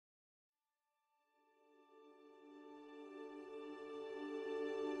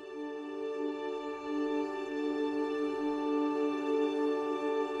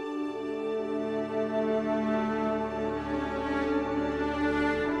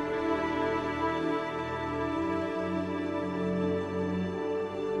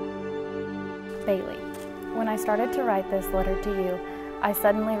Bailey, when I started to write this letter to you, I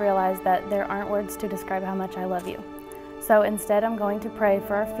suddenly realized that there aren't words to describe how much I love you. So instead, I'm going to pray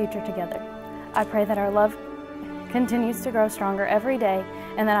for our future together. I pray that our love continues to grow stronger every day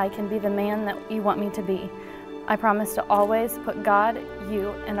and that I can be the man that you want me to be. I promise to always put God,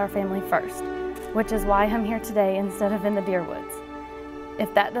 you, and our family first, which is why I'm here today instead of in the deer woods.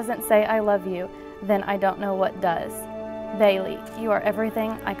 If that doesn't say I love you, then I don't know what does. Bailey, you are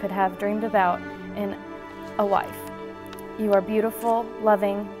everything I could have dreamed about in a wife. You are beautiful,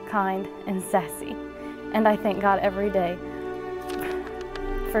 loving, kind, and sassy. And I thank God every day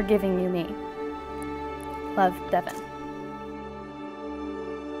for giving you me. Love, Devin.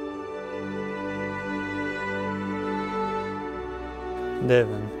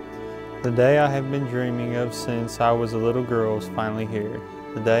 Devin, the day I have been dreaming of since I was a little girl is finally here.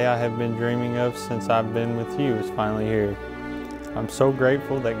 The day I have been dreaming of since I've been with you is finally here. I'm so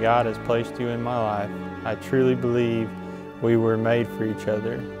grateful that God has placed you in my life. I truly believe we were made for each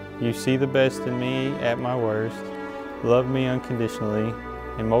other. You see the best in me at my worst, love me unconditionally,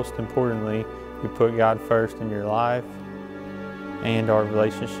 and most importantly, you put God first in your life and our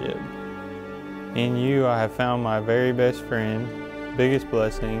relationship. In you, I have found my very best friend, biggest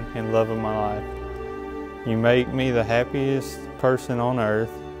blessing, and love of my life. You make me the happiest person on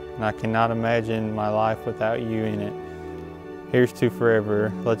earth, and I cannot imagine my life without you in it. Here's to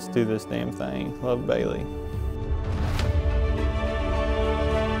forever. Let's do this damn thing. Love, Bailey.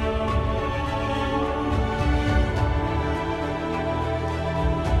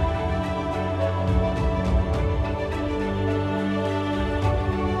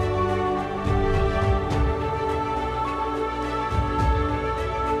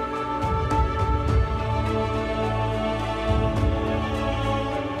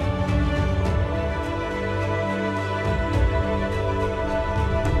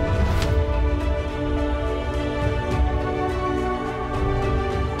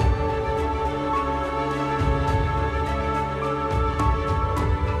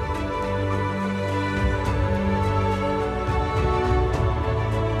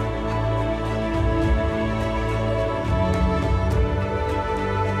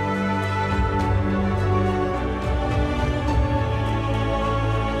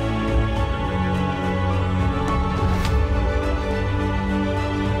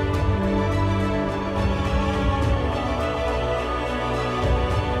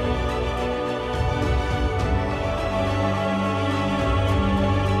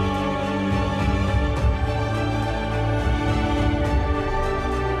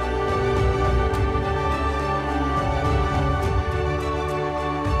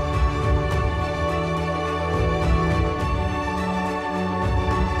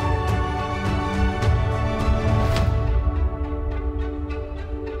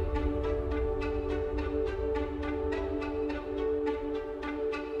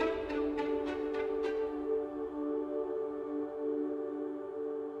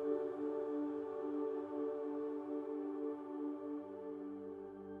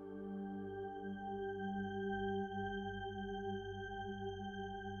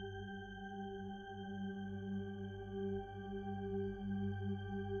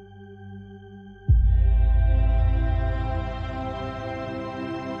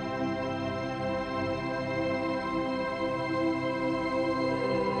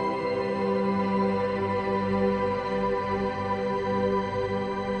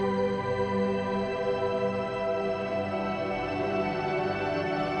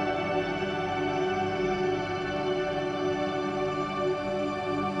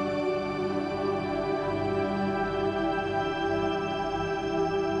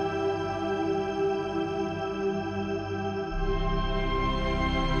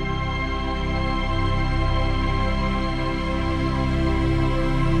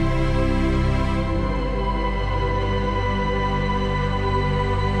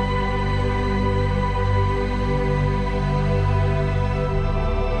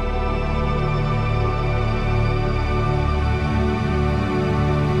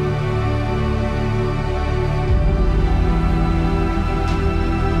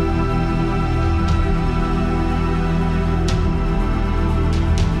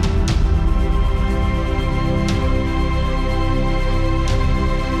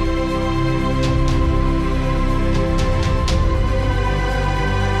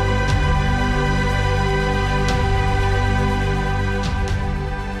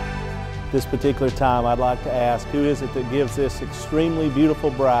 This particular time, I'd like to ask, who is it that gives this extremely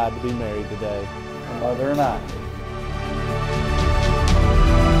beautiful bride to be married today? My mother and I.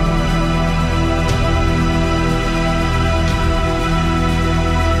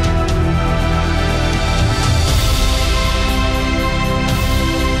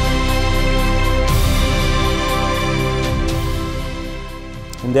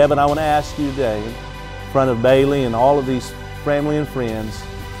 And Devin, I want to ask you today, in front of Bailey and all of these family and friends,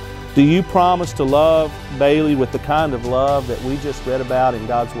 do you promise to love Bailey with the kind of love that we just read about in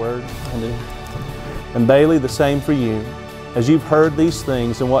God's Word? I do. And Bailey, the same for you. As you've heard these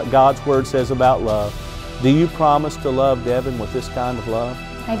things and what God's Word says about love, do you promise to love Devin with this kind of love?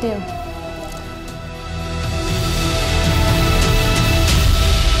 I do.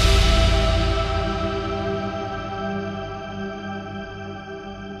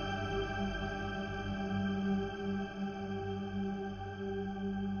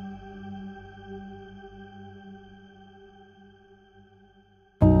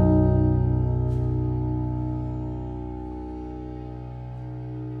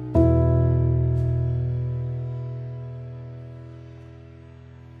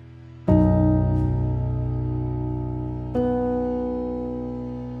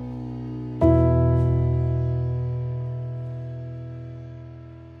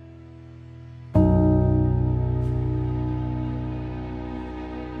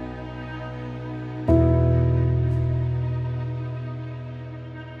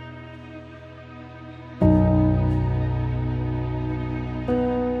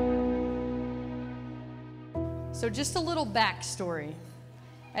 So just a little backstory.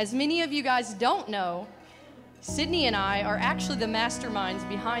 As many of you guys don't know, Sydney and I are actually the masterminds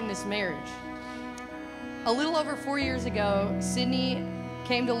behind this marriage. A little over 4 years ago, Sydney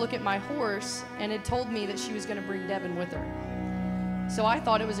came to look at my horse and had told me that she was going to bring Devin with her. So I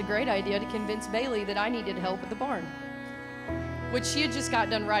thought it was a great idea to convince Bailey that I needed help at the barn, which she had just got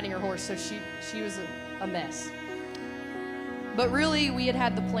done riding her horse, so she was a mess. But really, we had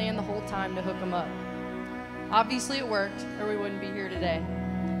had the plan the whole time to hook them up. Obviously it worked, or we wouldn't be here today.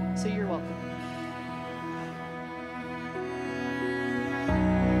 So you're welcome.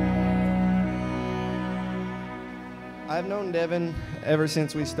 I've known Devin ever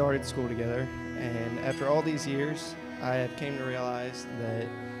since we started school together, and after all these years, I have came to realize that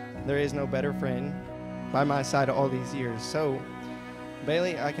there is no better friend by my side all these years. So,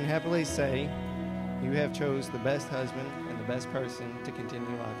 Bailey, I can happily say you have chose the best husband and the best person to continue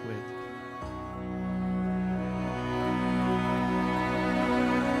life with.